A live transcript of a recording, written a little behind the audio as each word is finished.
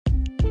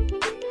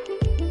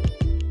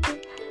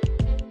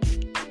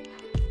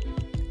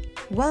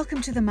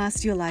Welcome to the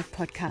Master Your Life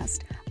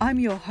podcast. I'm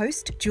your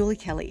host, Julie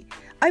Kelly.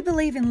 I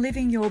believe in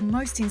living your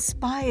most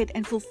inspired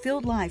and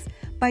fulfilled life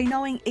by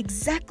knowing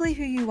exactly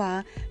who you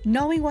are,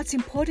 knowing what's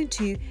important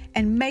to you,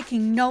 and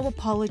making no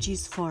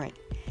apologies for it.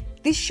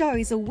 This show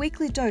is a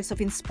weekly dose of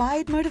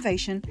inspired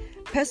motivation,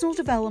 personal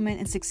development,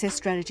 and success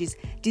strategies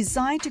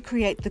designed to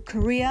create the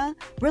career,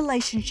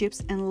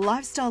 relationships, and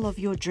lifestyle of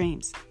your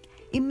dreams.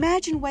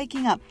 Imagine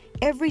waking up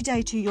every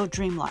day to your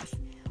dream life.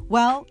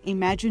 Well,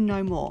 imagine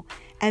no more,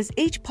 as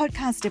each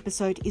podcast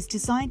episode is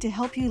designed to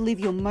help you live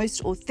your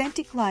most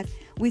authentic life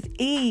with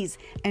ease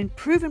and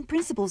proven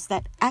principles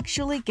that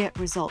actually get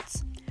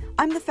results.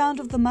 I'm the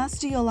founder of the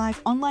Master Your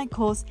Life online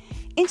course,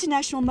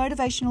 international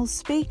motivational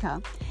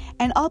speaker,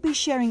 and I'll be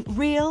sharing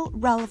real,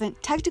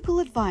 relevant, tactical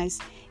advice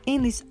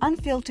in this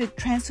unfiltered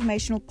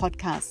transformational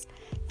podcast.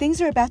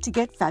 Things are about to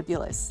get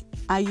fabulous.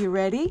 Are you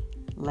ready?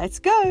 Let's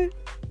go.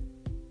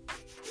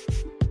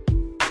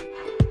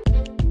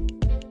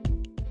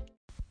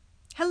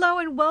 Hello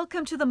and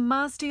welcome to the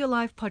Master Your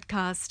Life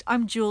podcast.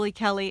 I'm Julie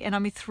Kelly and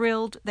I'm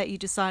thrilled that you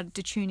decided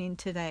to tune in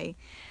today.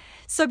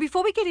 So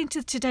before we get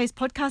into today's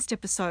podcast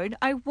episode,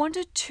 I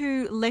wanted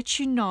to let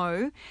you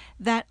know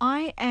that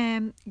I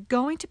am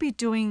going to be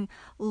doing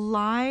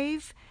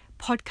live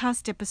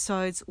podcast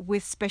episodes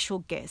with special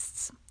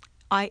guests,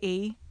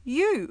 i.e.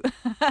 you.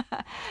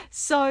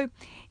 So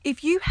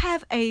if you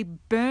have a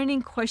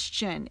burning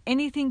question,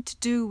 anything to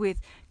do with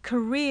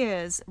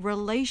careers,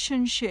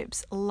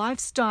 relationships,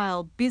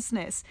 lifestyle,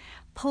 business,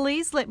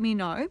 please let me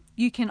know.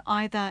 You can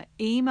either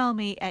email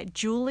me at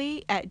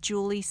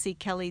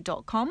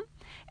julie@juliecelly.com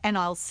and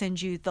I'll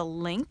send you the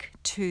link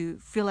to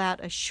fill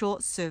out a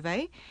short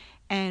survey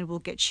and we'll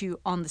get you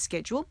on the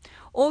schedule.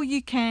 Or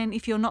you can,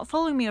 if you're not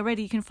following me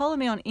already, you can follow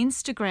me on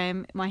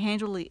Instagram. My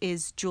handle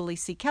is Julie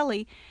C.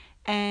 Kelly,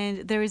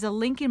 and there is a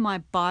link in my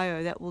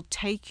bio that will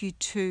take you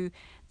to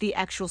the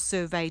actual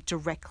survey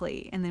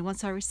directly. And then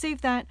once I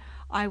receive that,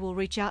 I will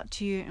reach out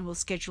to you and we'll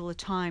schedule a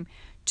time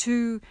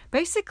to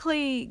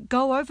basically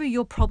go over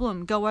your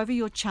problem, go over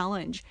your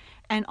challenge.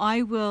 And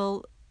I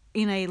will,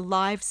 in a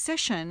live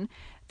session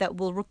that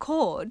we'll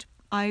record,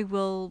 I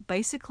will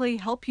basically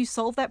help you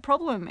solve that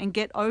problem and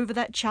get over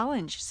that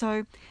challenge.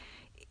 So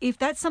if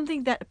that's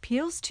something that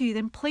appeals to you,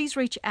 then please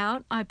reach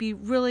out. I'd be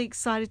really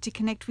excited to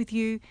connect with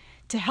you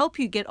to help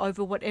you get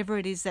over whatever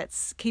it is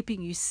that's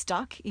keeping you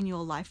stuck in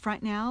your life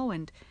right now.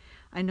 And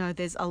I know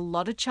there's a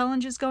lot of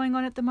challenges going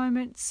on at the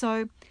moment.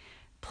 So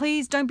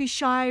please don't be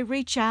shy,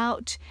 reach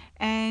out.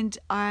 And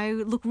I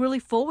look really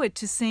forward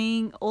to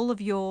seeing all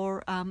of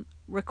your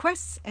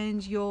requests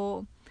and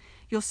your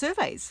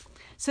surveys.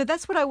 So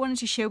that's what I wanted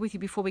to share with you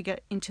before we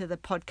get into the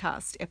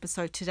podcast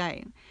episode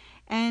today.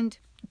 And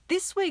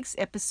this week's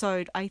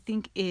episode, I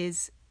think,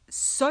 is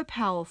so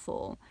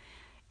powerful.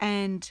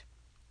 And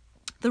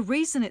the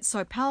reason it's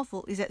so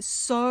powerful is that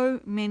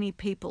so many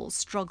people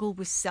struggle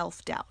with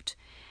self-doubt.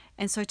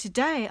 And so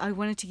today I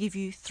wanted to give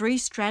you 3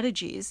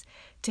 strategies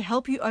to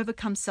help you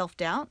overcome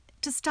self-doubt,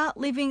 to start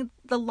living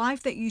the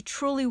life that you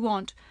truly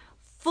want,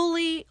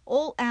 fully,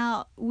 all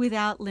out,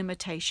 without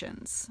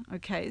limitations.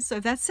 Okay, so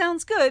if that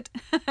sounds good,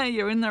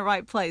 you're in the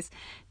right place.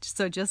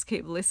 So just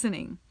keep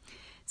listening.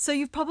 So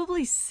you've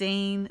probably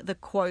seen the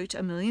quote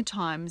a million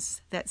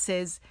times that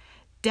says,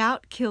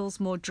 "Doubt kills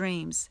more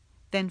dreams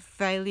than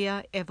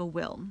failure ever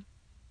will."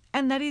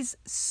 And that is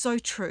so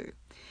true.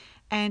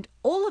 And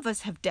all of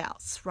us have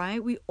doubts,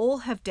 right? We all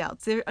have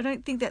doubts. I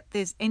don't think that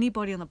there's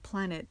anybody on the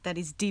planet that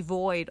is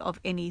devoid of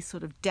any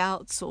sort of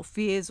doubts or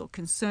fears or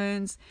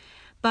concerns.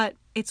 But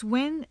it's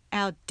when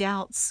our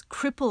doubts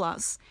cripple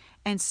us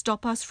and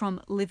stop us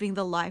from living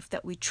the life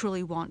that we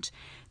truly want.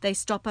 They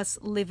stop us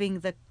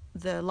living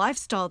the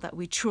lifestyle that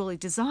we truly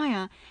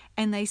desire,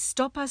 and they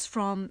stop us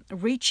from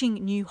reaching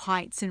new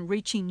heights and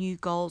reaching new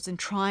goals and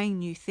trying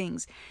new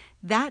things.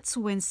 That's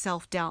when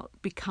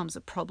self-doubt becomes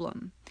a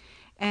problem.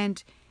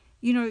 And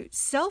you know,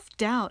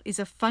 self-doubt is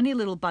a funny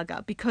little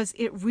bugger because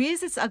it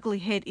rears its ugly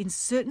head in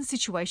certain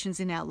situations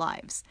in our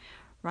lives,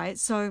 right?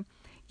 So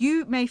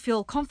you may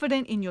feel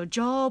confident in your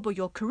job or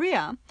your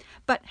career,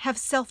 but have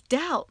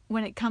self-doubt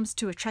when it comes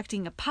to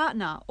attracting a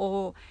partner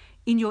or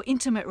in your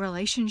intimate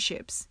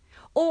relationships.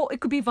 Or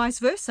it could be vice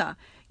versa.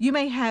 You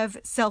may have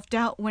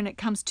self-doubt when it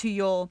comes to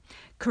your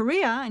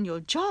career and your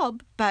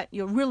job, but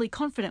you're really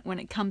confident when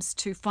it comes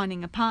to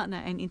finding a partner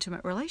and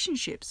intimate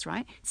relationships,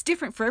 right? It's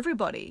different for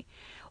everybody.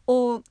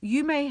 Or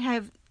you may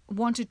have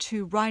wanted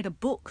to write a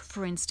book,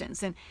 for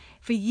instance, and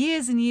for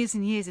years and years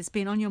and years, it's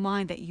been on your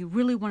mind that you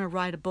really want to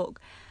write a book.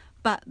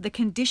 But the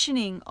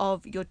conditioning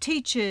of your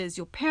teachers,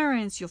 your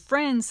parents, your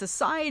friends,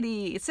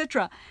 society,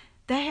 etc.,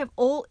 they have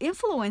all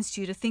influenced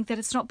you to think that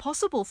it's not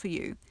possible for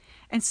you.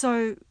 And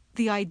so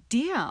the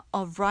idea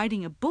of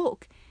writing a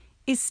book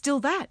is still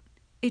that.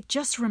 It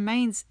just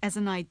remains as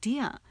an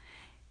idea.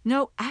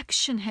 No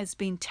action has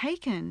been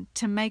taken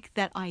to make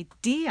that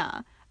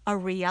idea a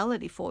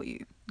reality for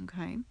you,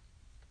 okay?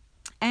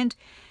 And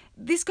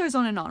this goes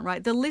on and on,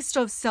 right? The list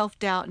of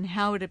self-doubt and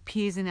how it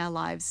appears in our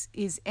lives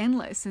is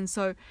endless. And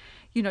so,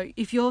 you know,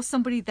 if you're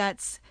somebody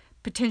that's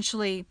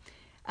potentially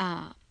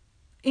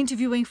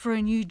interviewing for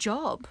a new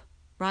job,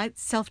 right?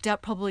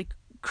 Self-doubt probably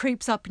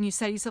creeps up and you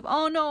say to yourself,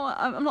 oh no,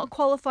 I'm not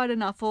qualified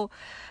enough, or,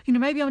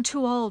 maybe I'm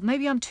too old,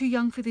 maybe I'm too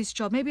young for this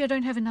job, maybe I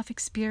don't have enough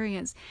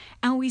experience.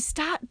 And we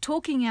start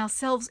talking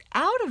ourselves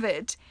out of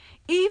it,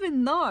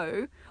 even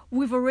though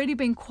we've already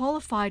been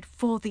qualified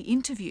for the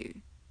interview,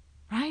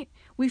 right?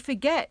 We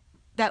forget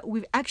that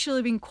we've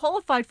actually been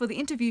qualified for the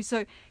interview.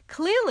 So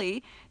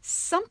clearly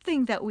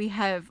something that we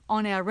have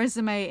on our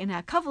resume and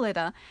our cover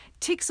letter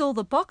ticks all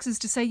the boxes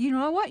to say, you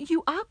know what,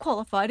 you are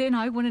qualified and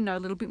I want to know a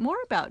little bit more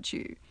about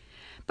you.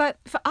 But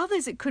for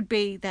others, it could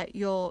be that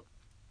you're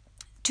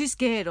too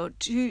scared or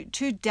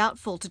too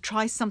doubtful to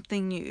try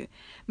something new.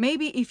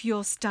 Maybe if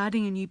you're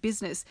starting a new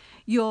business,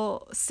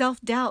 your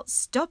self-doubt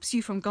stops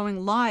you from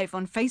going live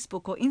on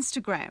Facebook or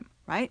Instagram,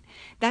 right?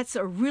 That's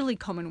a really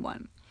common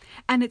one.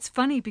 And it's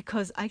funny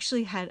because I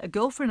actually had a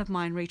girlfriend of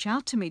mine reach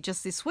out to me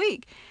just this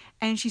week,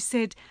 and she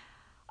said,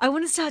 I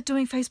want to start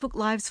doing Facebook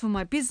Lives for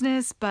my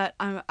business, but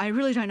I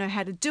really don't know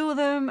how to do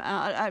them.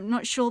 I'm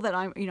not sure that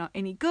I'm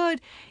any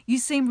good. You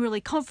seem really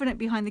confident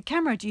behind the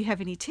camera. Do you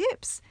have any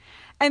tips?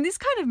 And this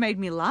kind of made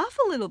me laugh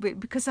a little bit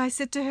because I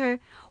said to her,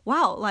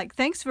 wow,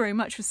 thanks very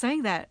much for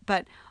saying that,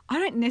 but I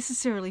don't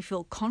necessarily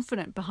feel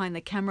confident behind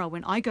the camera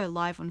when I go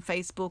live on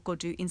Facebook or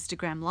do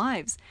Instagram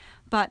Lives.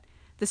 But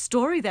the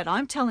story that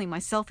I'm telling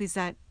myself is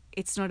that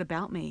it's not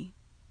about me.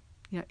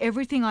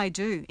 Everything I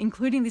do,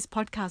 including this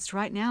podcast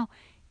right now,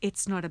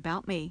 it's not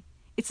about me.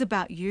 It's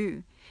about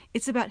you.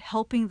 It's about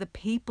helping the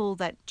people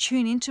that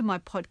tune into my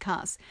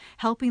podcast,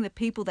 helping the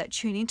people that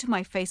tune into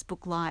my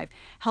Facebook Live,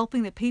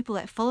 helping the people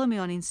that follow me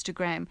on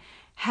Instagram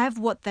have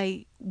what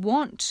they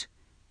want,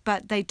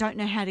 but they don't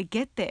know how to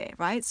get there,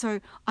 right? So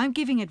I'm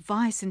giving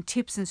advice and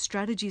tips and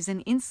strategies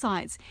and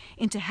insights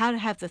into how to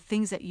have the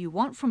things that you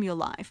want from your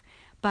life.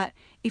 But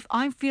if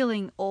I'm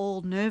feeling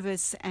all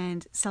nervous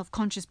and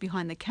self-conscious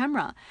behind the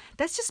camera,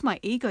 that's just my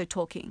ego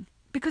talking.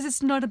 Because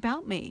it's not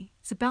about me.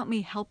 It's about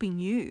me helping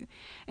you.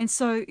 And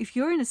so if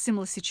you're in a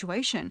similar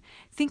situation,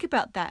 think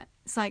about that.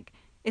 It's like,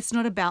 it's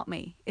not about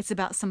me. It's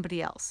about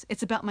somebody else.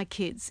 It's about my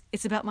kids.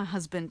 It's about my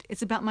husband.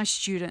 It's about my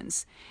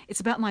students. It's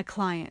about my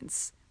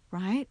clients,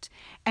 right?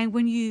 And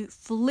when you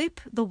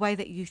flip the way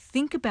that you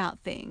think about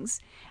things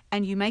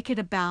and you make it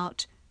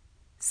about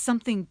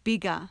something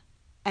bigger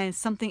and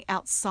something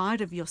outside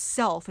of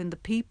yourself and the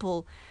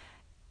people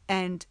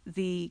and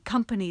the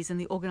companies and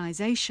the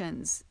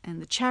organizations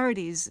and the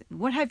charities and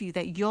what have you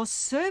that you're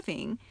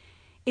serving,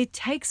 it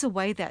takes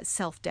away that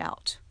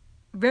self-doubt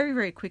very,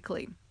 very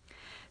quickly.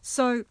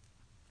 So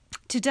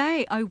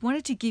today I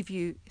wanted to give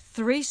you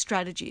 3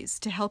 strategies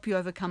to help you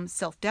overcome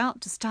self-doubt,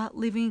 to start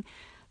living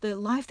the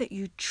life that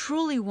you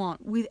truly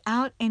want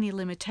without any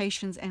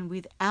limitations and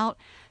without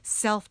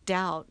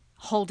self-doubt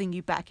holding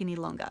you back any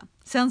longer.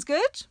 Sounds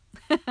good?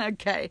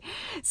 Okay.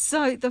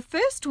 So the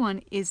first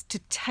one is to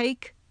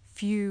take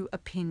few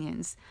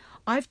opinions.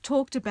 I've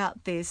talked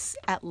about this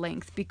at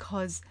length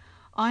because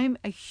I'm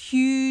a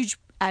huge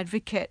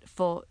advocate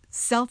for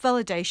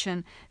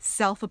self-validation,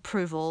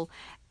 self-approval,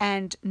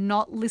 and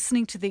not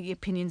listening to the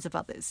opinions of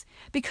others.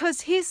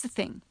 Because here's the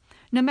thing,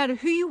 no matter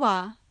who you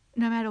are,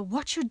 no matter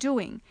what you're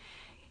doing,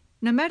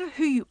 no matter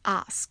who you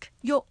ask,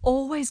 you're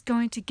always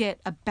going to get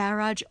a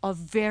barrage of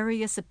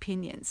various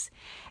opinions.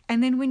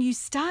 And then when you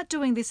start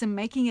doing this and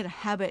making it a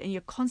habit and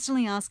you're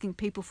constantly asking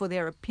people for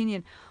their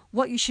opinion,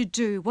 what you should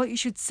do, what you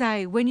should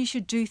say, when you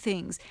should do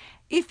things,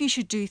 if you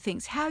should do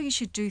things, how you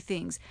should do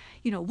things,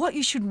 what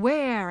you should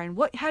wear and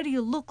how do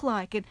you look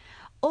like, and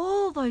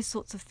all those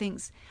sorts of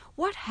things,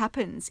 what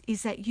happens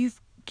is that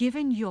you've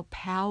given your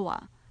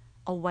power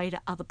away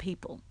to other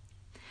people.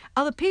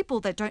 Other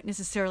people that don't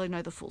necessarily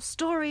know the full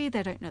story,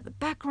 they don't know the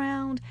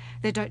background,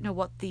 they don't know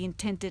what the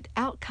intended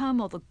outcome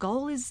or the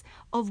goal is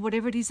of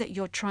whatever it is that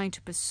you're trying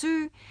to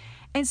pursue.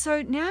 And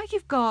so now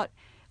you've got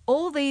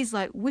all these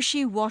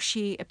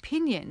wishy-washy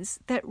opinions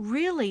that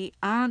really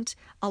aren't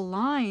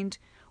aligned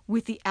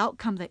with the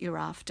outcome that you're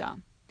after.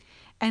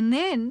 And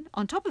then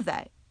on top of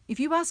that, if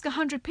you ask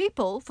 100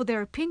 people for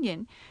their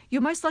opinion,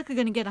 you're most likely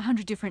going to get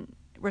 100 different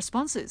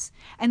responses.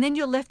 And then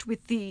you're left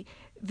with the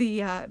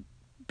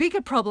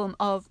bigger problem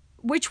of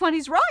which one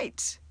is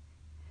right?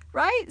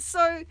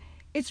 So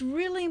it's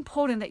really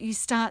important that you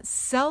start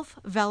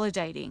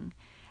self-validating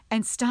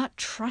and start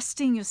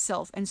trusting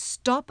yourself and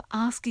stop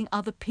asking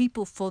other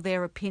people for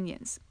their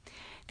opinions.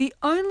 The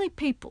only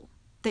people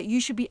that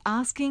you should be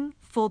asking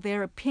for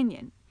their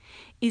opinion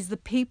is the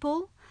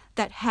people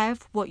that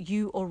have what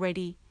you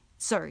have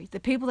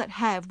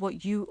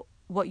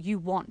what you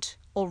want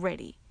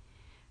already.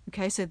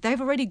 Okay, so they've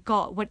already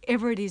got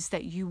whatever it is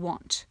that you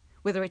want.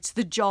 Whether it's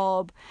the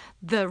job,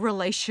 the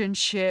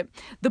relationship,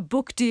 the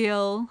book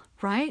deal,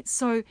 right?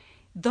 So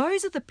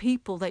those are the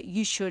people that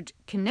you should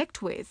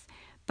connect with,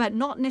 but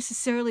not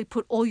necessarily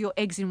put all your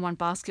eggs in one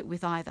basket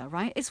with either,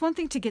 right? It's one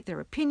thing to get their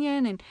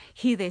opinion and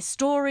hear their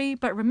story,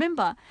 but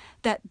remember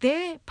that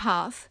their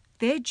path,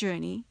 their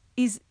journey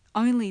is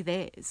only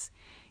theirs.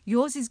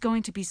 Yours is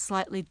going to be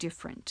slightly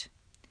different.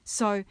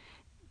 So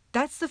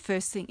that's the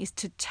first thing, is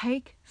to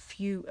take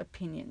few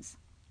opinions.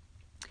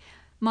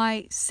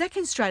 My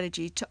second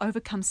strategy to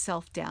overcome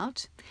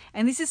self-doubt,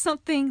 and this is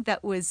something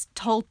that was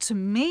told to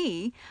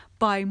me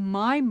by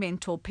my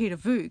mentor, Peter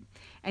Voog,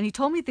 and he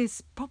told me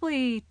this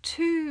probably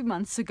 2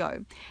 months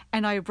ago,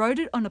 and I wrote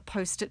it on a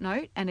post-it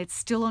note, and it's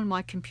still on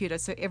my computer,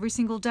 so every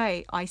single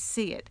day I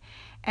see it.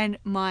 And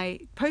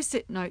my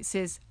post-it note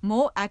says,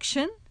 more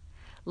action,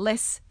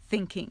 less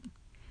thinking.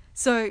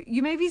 So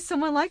you may be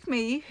someone like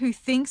me who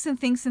thinks and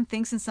thinks and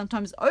thinks and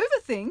sometimes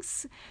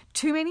overthinks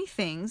too many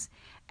things,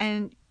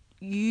 and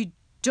you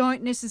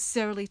don't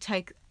necessarily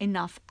take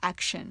enough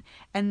action.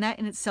 And that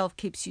in itself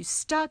keeps you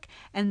stuck,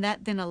 and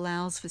that then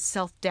allows for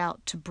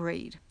self-doubt to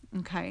breed.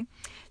 Okay?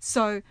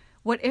 So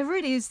whatever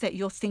it is that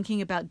you're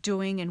thinking about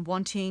doing and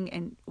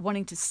wanting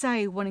to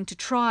say, wanting to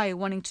try,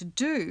 wanting to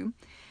do,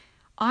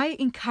 I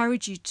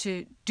encourage you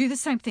to do the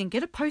same thing.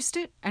 Get a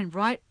post-it and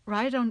write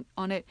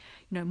on it,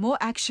 more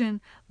action,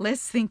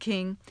 less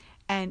thinking,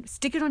 and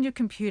stick it on your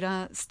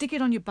computer, stick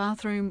it on your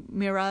bathroom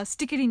mirror,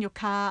 stick it in your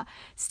car,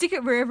 stick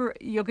it wherever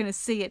you're going to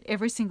see it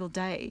every single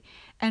day,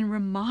 and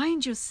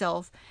remind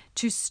yourself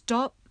to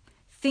stop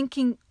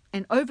thinking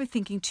and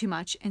overthinking too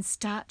much and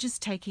start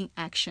just taking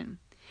action.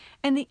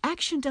 And the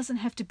action doesn't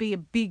have to be a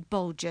big,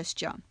 bold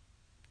gesture.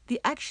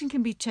 The action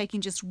can be taking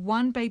just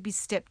one baby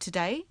step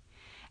today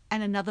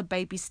and another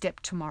baby step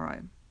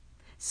tomorrow.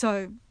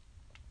 So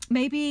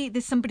maybe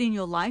there's somebody in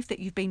your life that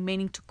you've been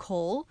meaning to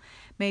call.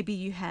 Maybe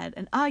you had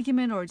an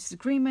argument or a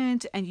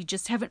disagreement and you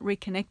just haven't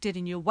reconnected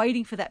and you're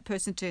waiting for that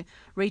person to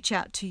reach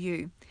out to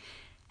you.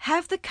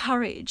 Have the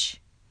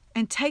courage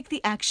and take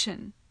the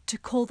action to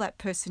call that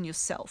person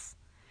yourself,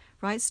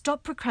 right?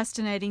 Stop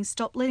procrastinating,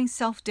 stop letting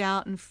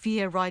self-doubt and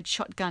fear ride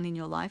shotgun in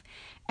your life,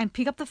 and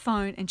pick up the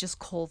phone and just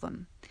call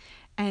them.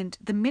 And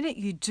the minute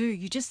you do,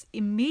 you just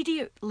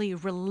immediately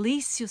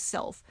release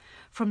yourself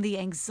from the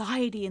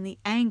anxiety and the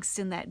angst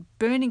and that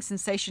burning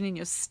sensation in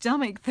your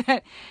stomach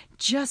that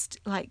just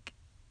like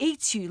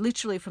eats you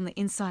literally from the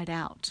inside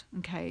out.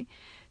 Okay.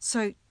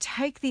 So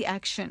take the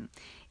action.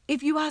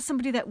 If you are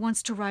somebody that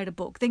wants to write a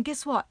book, then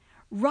guess what?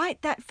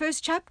 Write that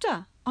first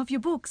chapter of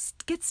your book.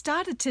 Get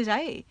started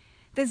today.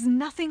 There's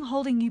nothing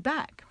holding you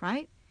back,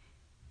 right?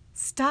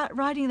 Start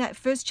writing that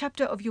first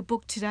chapter of your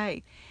book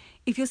today.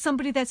 If you're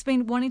somebody that's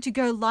been wanting to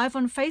go live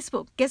on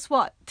Facebook, guess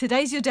what?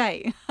 Today's your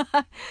day.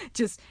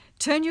 Just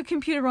turn your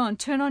computer on,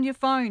 turn on your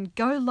phone,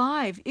 go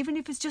live, even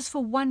if it's just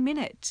for 1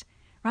 minute,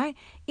 right?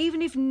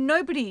 Even if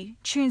nobody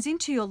tunes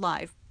into your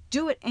live,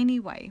 do it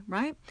anyway,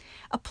 right?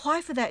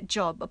 Apply for that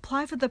job,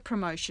 apply for the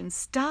promotion,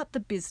 start the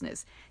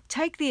business,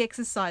 take the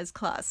exercise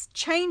class,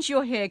 change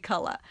your hair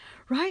color,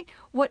 right?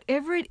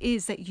 Whatever it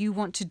is that you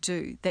want to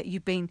do, that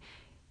you've been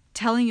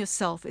telling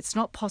yourself it's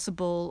not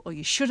possible or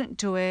you shouldn't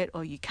do it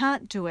or you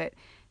can't do it,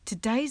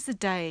 today's the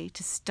day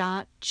to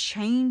start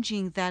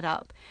changing that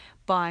up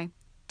by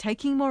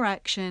taking more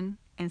action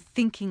and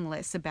thinking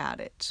less about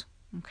it.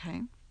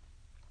 Okay,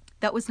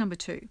 that was number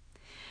 2.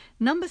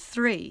 Number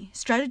 3,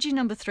 strategy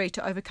number 3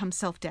 to overcome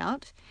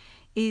self-doubt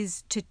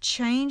is to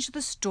change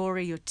the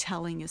story you're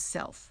telling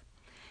yourself.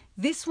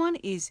 This one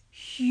is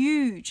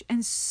huge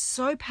and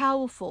so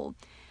powerful.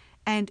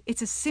 And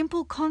it's a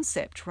simple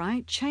concept,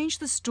 right? Change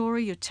the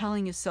story you're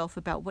telling yourself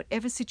about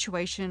whatever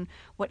situation,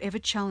 whatever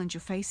challenge you're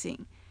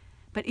facing.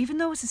 But even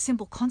though it's a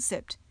simple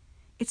concept,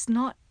 it's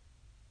not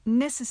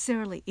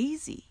necessarily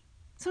easy.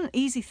 It's not an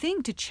easy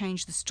thing to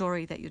change the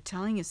story that you're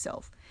telling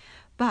yourself.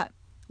 But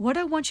what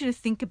I want you to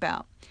think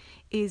about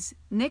is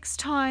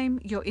next time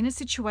you're in a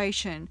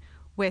situation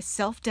where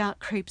self-doubt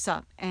creeps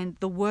up and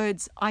the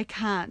words, I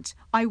can't,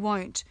 I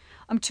won't,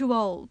 I'm too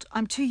old,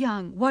 I'm too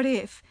young, what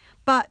if,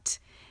 but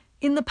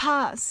in the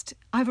past,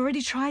 I've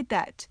already tried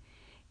that.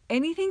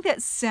 Anything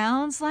that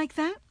sounds like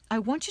that, I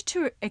want you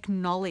to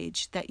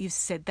acknowledge that you've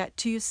said that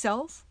to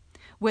yourself,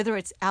 whether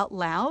it's out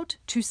loud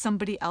to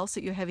somebody else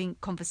that you're having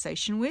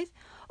conversation with,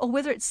 or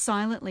whether it's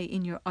silently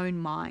in your own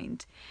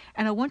mind.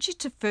 And I want you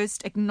to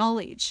first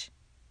acknowledge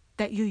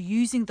that you're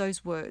using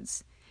those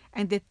words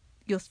and that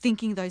you're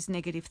thinking those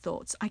negative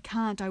thoughts. I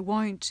can't, I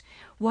won't,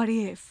 what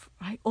if,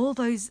 right? All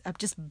those are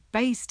just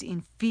based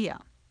in fear.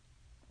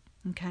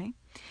 Okay?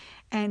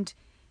 And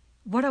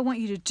what I want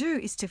you to do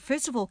is to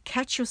first of all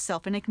catch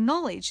yourself and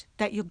acknowledge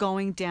that you're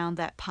going down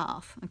that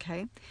path,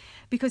 okay?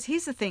 Because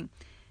here's the thing.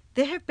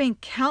 There have been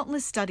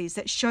countless studies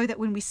that show that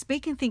when we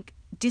speak and think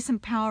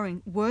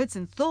disempowering words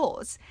and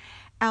thoughts,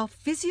 our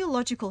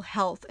physiological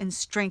health and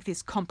strength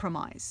is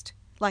compromised,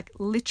 like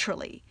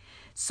literally.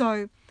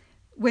 So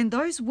when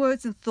those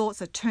words and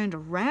thoughts are turned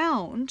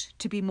around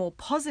to be more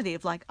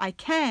positive, like I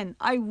can,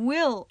 I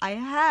will, I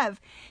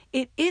have,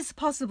 it is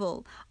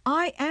possible,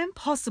 I am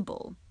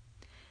possible,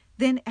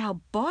 then our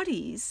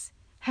bodies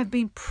have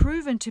been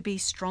proven to be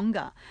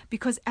stronger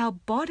because our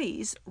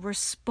bodies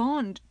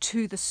respond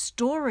to the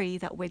story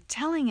that we're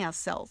telling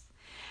ourselves.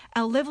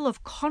 Our level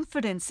of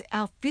confidence,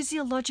 our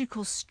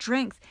physiological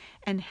strength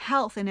and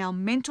health, and our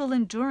mental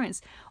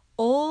endurance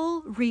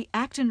all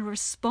react and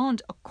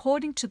respond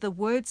according to the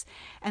words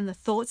and the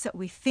thoughts that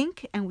we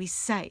think and we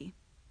say.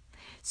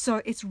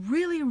 So it's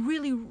really,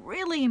 really,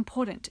 really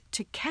important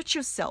to catch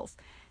yourself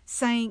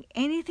saying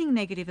anything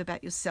negative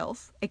about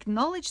yourself,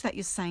 acknowledge that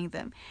you're saying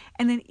them,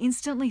 and then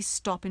instantly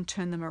stop and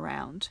turn them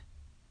around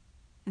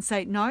and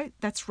say, no,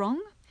 that's wrong.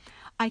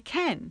 I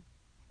can,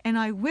 and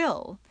I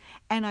will,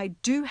 and I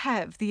do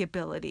have the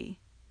ability,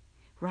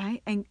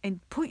 right? And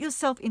put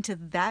yourself into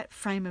that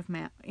frame of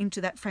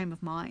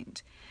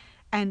mind.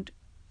 And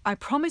I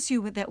promise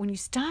you that when you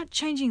start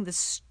changing the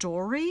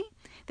story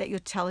that you're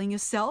telling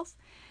yourself,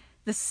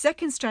 the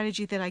second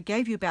strategy that I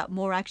gave you about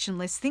more action,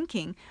 less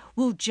thinking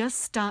will just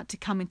start to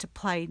come into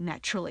play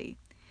naturally.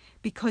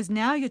 Because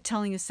now you're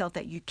telling yourself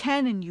that you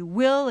can and you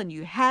will and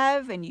you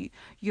have and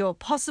you're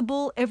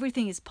possible.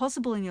 Everything is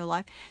possible in your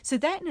life. So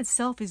that in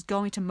itself is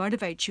going to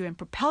motivate you and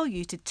propel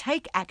you to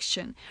take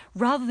action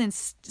rather than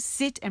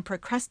sit and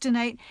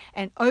procrastinate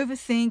and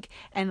overthink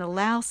and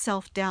allow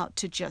self-doubt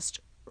to just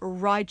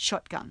ride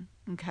shotgun.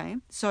 Okay?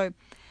 So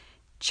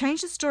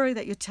change the story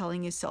that you're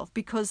telling yourself,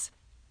 because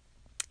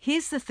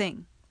here's the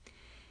thing.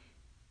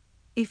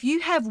 If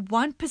you have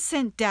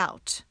 1%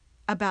 doubt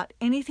about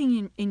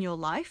anything in your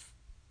life,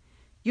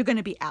 you're going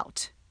to be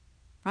out,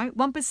 right?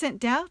 1%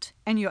 doubt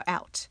and you're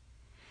out.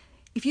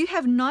 If you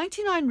have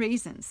 99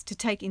 reasons to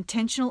take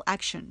intentional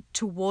action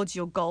towards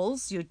your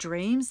goals, your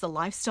dreams, the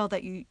lifestyle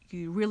that you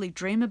really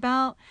dream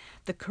about,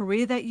 the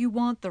career that you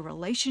want, the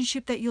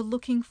relationship that you're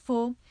looking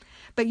for,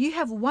 but you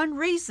have one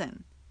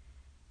reason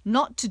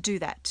not to do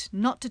that,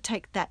 not to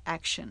take that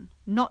action,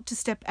 not to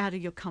step out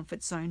of your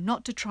comfort zone,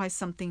 not to try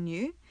something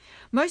new,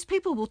 most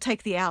people will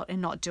take the out and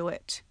not do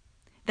it.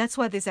 That's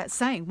why there's that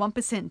saying,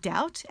 1%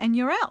 doubt and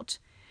you're out.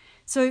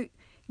 So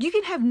you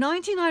can have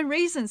 99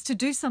 reasons to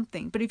do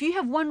something, but if you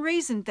have one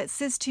reason that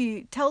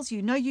tells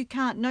you, no, you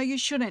can't, no, you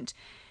shouldn't,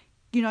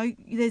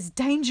 there's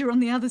danger on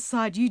the other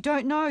side, you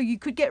don't know, you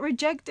could get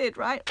rejected,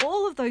 right?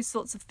 All of those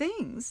sorts of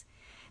things,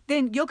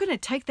 then you're going to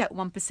take that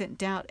 1%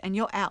 doubt and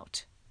you're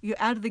out. You're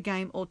out of the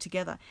game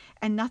altogether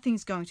and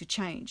nothing's going to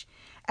change.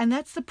 And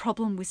that's the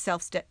problem with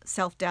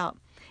self-doubt.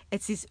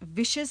 It's this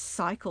vicious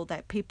cycle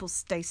that people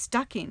stay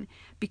stuck in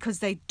because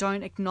they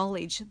don't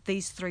acknowledge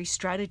these 3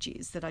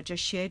 strategies that I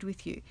just shared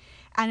with you.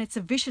 And it's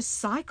a vicious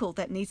cycle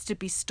that needs to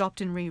be stopped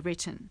and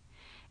rewritten.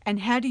 And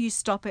how do you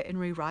stop it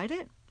and rewrite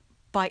it?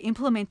 By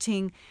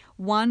implementing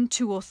 1,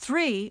 2, or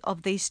 3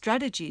 of these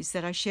strategies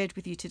that I shared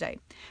with you today.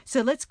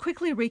 So let's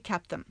quickly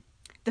recap them.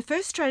 The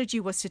first strategy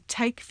was to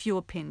take few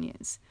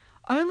opinions.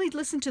 Only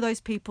listen to those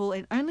people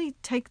and only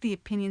take the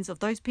opinions of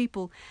those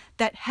people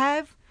that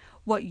have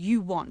what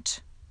you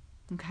want.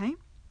 Okay?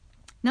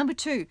 Number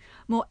 2,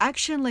 more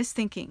action, less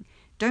thinking.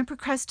 Don't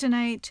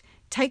procrastinate.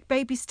 Take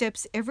baby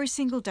steps every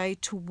single day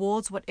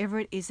towards whatever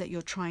it is that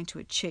you're trying to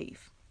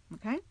achieve.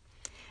 Okay?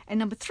 And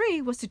number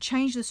 3 was to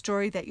change the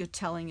story that you're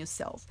telling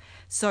yourself.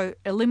 So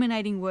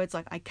eliminating words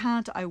like I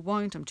can't, I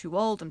won't, I'm too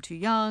old, I'm too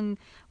young,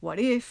 what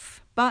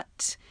if,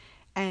 but,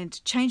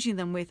 and changing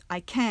them with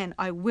I can,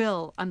 I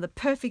will, I'm the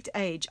perfect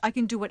age, I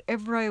can do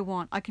whatever I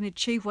want, I can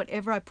achieve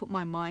whatever I put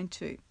my mind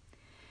to.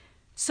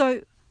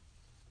 So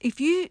if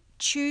you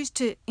choose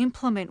to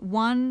implement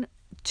 1,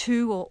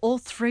 2, or all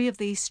 3 of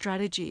these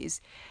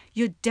strategies,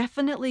 you're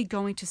definitely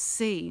going to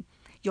see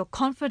your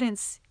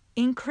confidence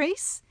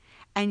increase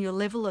and your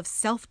level of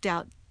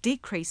self-doubt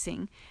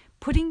decreasing,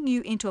 putting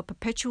you into a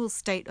perpetual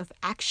state of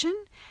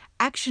action.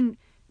 Action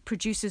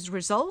produces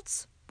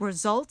results.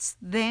 Results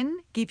then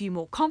give you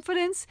more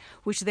confidence,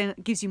 which then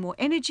gives you more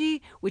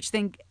energy, which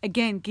then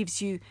again gives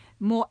you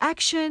more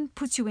action,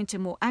 puts you into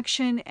more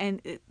action,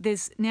 and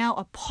there's now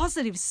a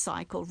positive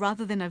cycle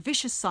rather than a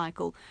vicious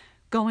cycle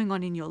going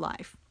on in your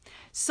life.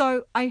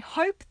 So I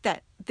hope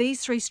that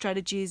these 3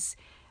 strategies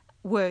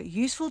were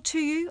useful to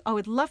you. I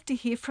would love to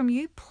hear from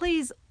you.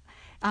 Please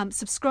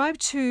subscribe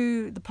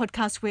to the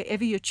podcast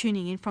wherever you're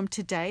tuning in from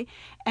today,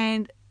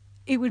 and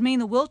it would mean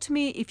the world to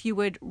me if you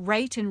would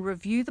rate and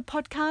review the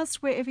podcast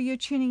wherever you're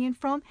tuning in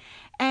from.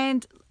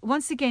 And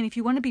once again, if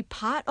you want to be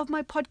part of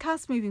my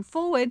podcast moving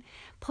forward,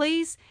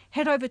 please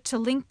head over to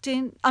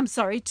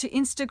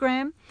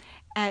Instagram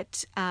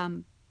at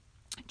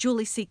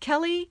Julie C.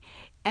 Kelly,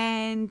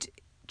 and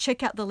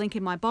check out the link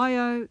in my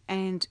bio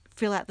and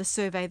fill out the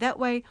survey that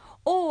way.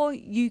 Or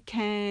you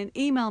can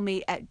email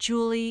me at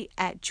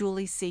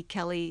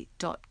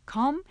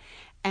julie@julieCkelly.com,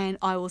 and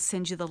I will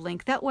send you the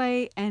link that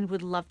way and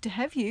would love to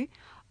have you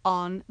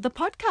on the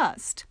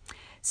podcast.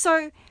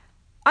 So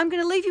I'm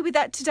going to leave you with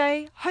that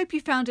today. Hope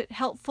you found it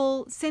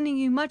helpful. Sending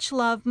you much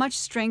love, much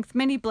strength,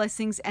 many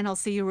blessings, and I'll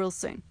see you real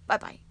soon.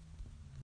 Bye-bye.